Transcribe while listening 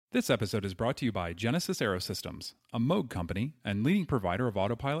This episode is brought to you by Genesis Aerosystems, a Moog company and leading provider of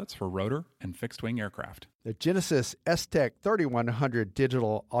autopilots for rotor and fixed-wing aircraft. The Genesis S-Tech 3100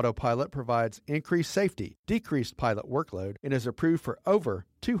 digital autopilot provides increased safety, decreased pilot workload, and is approved for over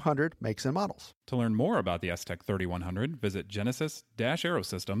 200 makes and models. To learn more about the S-Tech 3100, visit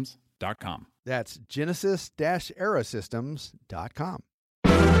genesis-aerosystems.com. That's genesis-aerosystems.com.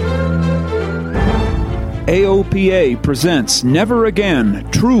 AOPA presents Never Again,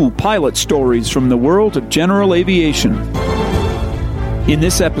 True Pilot Stories from the World of General Aviation. In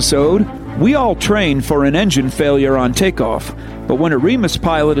this episode, we all train for an engine failure on takeoff, but when a Remus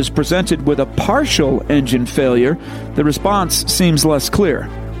pilot is presented with a partial engine failure, the response seems less clear.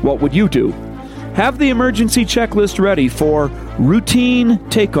 What would you do? Have the emergency checklist ready for Routine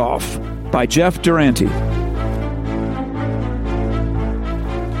Takeoff by Jeff Durante.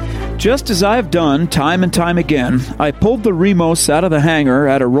 Just as I've done time and time again, I pulled the Remus out of the hangar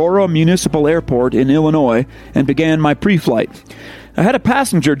at Aurora Municipal Airport in Illinois and began my pre-flight. I had a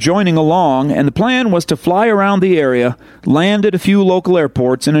passenger joining along, and the plan was to fly around the area, land at a few local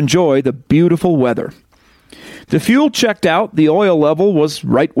airports, and enjoy the beautiful weather. The fuel checked out, the oil level was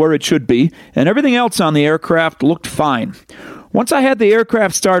right where it should be, and everything else on the aircraft looked fine. Once I had the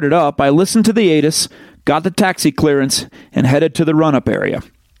aircraft started up, I listened to the ATIS, got the taxi clearance, and headed to the run-up area.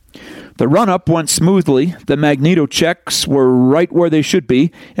 The run-up went smoothly, the magneto checks were right where they should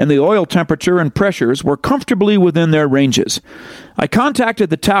be, and the oil temperature and pressures were comfortably within their ranges. I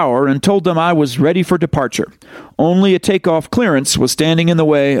contacted the tower and told them I was ready for departure. Only a takeoff clearance was standing in the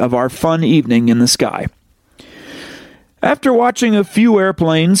way of our fun evening in the sky. After watching a few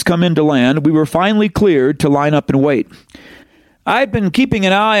airplanes come into land, we were finally cleared to line up and wait. I'd been keeping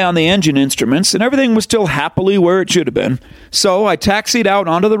an eye on the engine instruments, and everything was still happily where it should have been. So I taxied out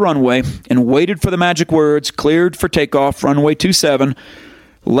onto the runway and waited for the magic words, cleared for takeoff, runway 27,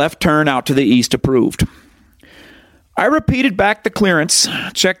 left turn out to the east approved. I repeated back the clearance,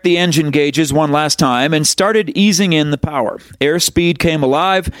 checked the engine gauges one last time, and started easing in the power. Airspeed came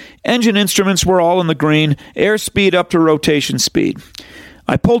alive, engine instruments were all in the green, airspeed up to rotation speed.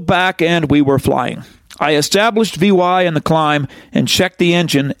 I pulled back and we were flying. I established VY in the climb and checked the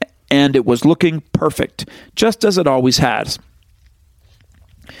engine, and it was looking perfect, just as it always has.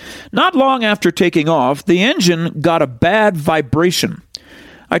 Not long after taking off, the engine got a bad vibration.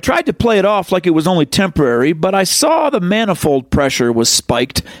 I tried to play it off like it was only temporary, but I saw the manifold pressure was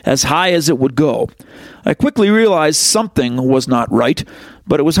spiked as high as it would go. I quickly realized something was not right,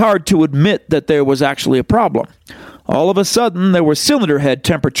 but it was hard to admit that there was actually a problem. All of a sudden, there were cylinder head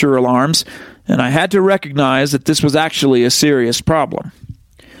temperature alarms, and I had to recognize that this was actually a serious problem.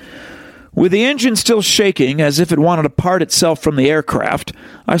 With the engine still shaking as if it wanted to part itself from the aircraft,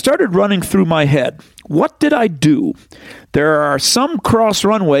 I started running through my head. What did I do? There are some cross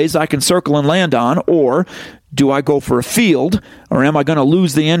runways I can circle and land on, or do I go for a field, or am I going to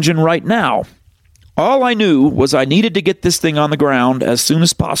lose the engine right now? All I knew was I needed to get this thing on the ground as soon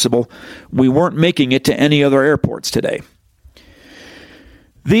as possible. We weren't making it to any other airports today.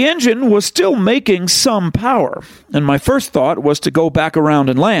 The engine was still making some power, and my first thought was to go back around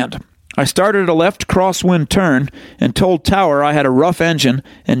and land. I started a left crosswind turn and told Tower I had a rough engine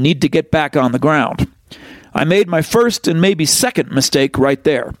and need to get back on the ground. I made my first and maybe second mistake right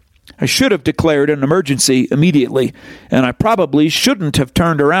there. I should have declared an emergency immediately, and I probably shouldn't have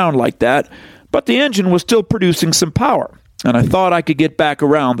turned around like that, but the engine was still producing some power, and I thought I could get back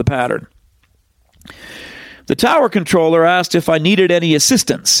around the pattern. The tower controller asked if I needed any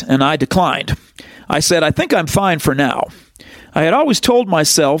assistance, and I declined. I said, I think I'm fine for now. I had always told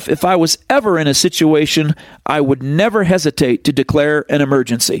myself if I was ever in a situation, I would never hesitate to declare an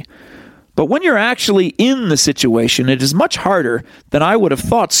emergency. But when you're actually in the situation, it is much harder than I would have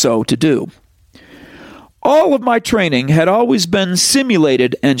thought so to do. All of my training had always been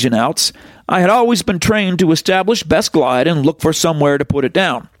simulated engine outs. I had always been trained to establish best glide and look for somewhere to put it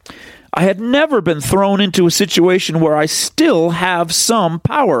down. I had never been thrown into a situation where I still have some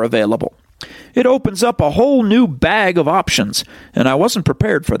power available. It opens up a whole new bag of options, and I wasn't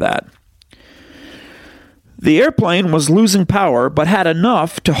prepared for that. The airplane was losing power, but had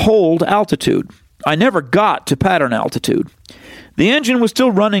enough to hold altitude. I never got to pattern altitude. The engine was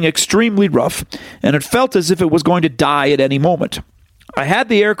still running extremely rough, and it felt as if it was going to die at any moment. I had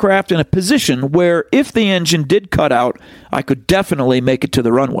the aircraft in a position where, if the engine did cut out, I could definitely make it to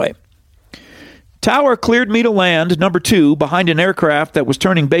the runway. Tower cleared me to land, number 2, behind an aircraft that was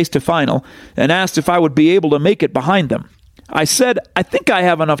turning base to final, and asked if I would be able to make it behind them. I said, I think I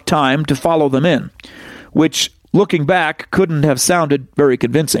have enough time to follow them in, which, looking back, couldn't have sounded very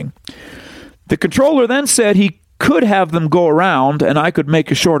convincing. The controller then said he could have them go around and I could make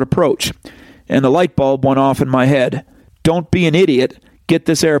a short approach. And the light bulb went off in my head. Don't be an idiot. Get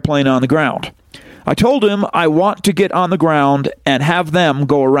this airplane on the ground. I told him I want to get on the ground and have them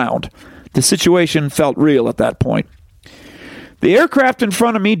go around. The situation felt real at that point. The aircraft in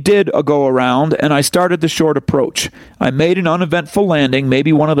front of me did a go-around, and I started the short approach. I made an uneventful landing,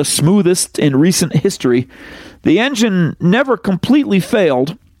 maybe one of the smoothest in recent history. The engine never completely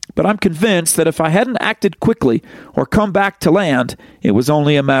failed, but I'm convinced that if I hadn't acted quickly or come back to land, it was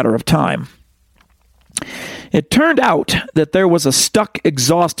only a matter of time. It turned out that there was a stuck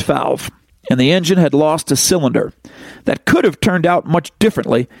exhaust valve, and the engine had lost a cylinder. That could have turned out much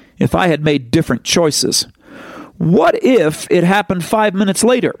differently if I had made different choices. What if it happened 5 minutes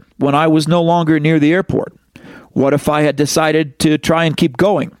later, when I was no longer near the airport? What if I had decided to try and keep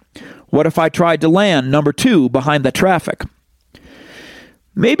going? What if I tried to land number 2 behind the traffic?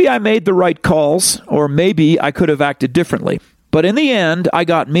 Maybe I made the right calls, or maybe I could have acted differently. But in the end, I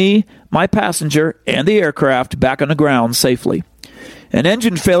got me, my passenger, and the aircraft back on the ground safely. An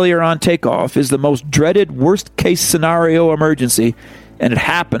engine failure on takeoff is the most dreaded worst-case scenario emergency, and it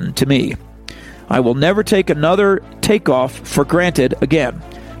happened to me. I will never take another takeoff for granted again,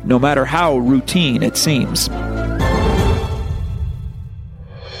 no matter how routine it seems.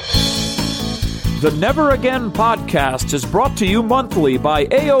 The Never Again podcast is brought to you monthly by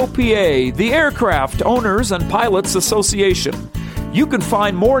AOPA, the Aircraft Owners and Pilots Association. You can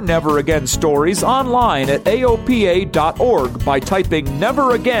find more Never Again stories online at AOPA.org by typing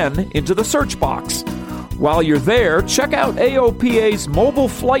Never Again into the search box. While you're there, check out AOPA's mobile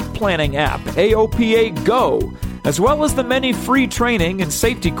flight planning app, AOPA Go, as well as the many free training and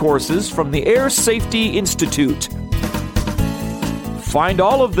safety courses from the Air Safety Institute. Find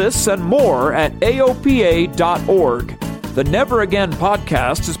all of this and more at AOPA.org. The Never Again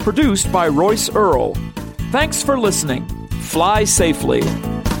podcast is produced by Royce Earl. Thanks for listening. Fly safely.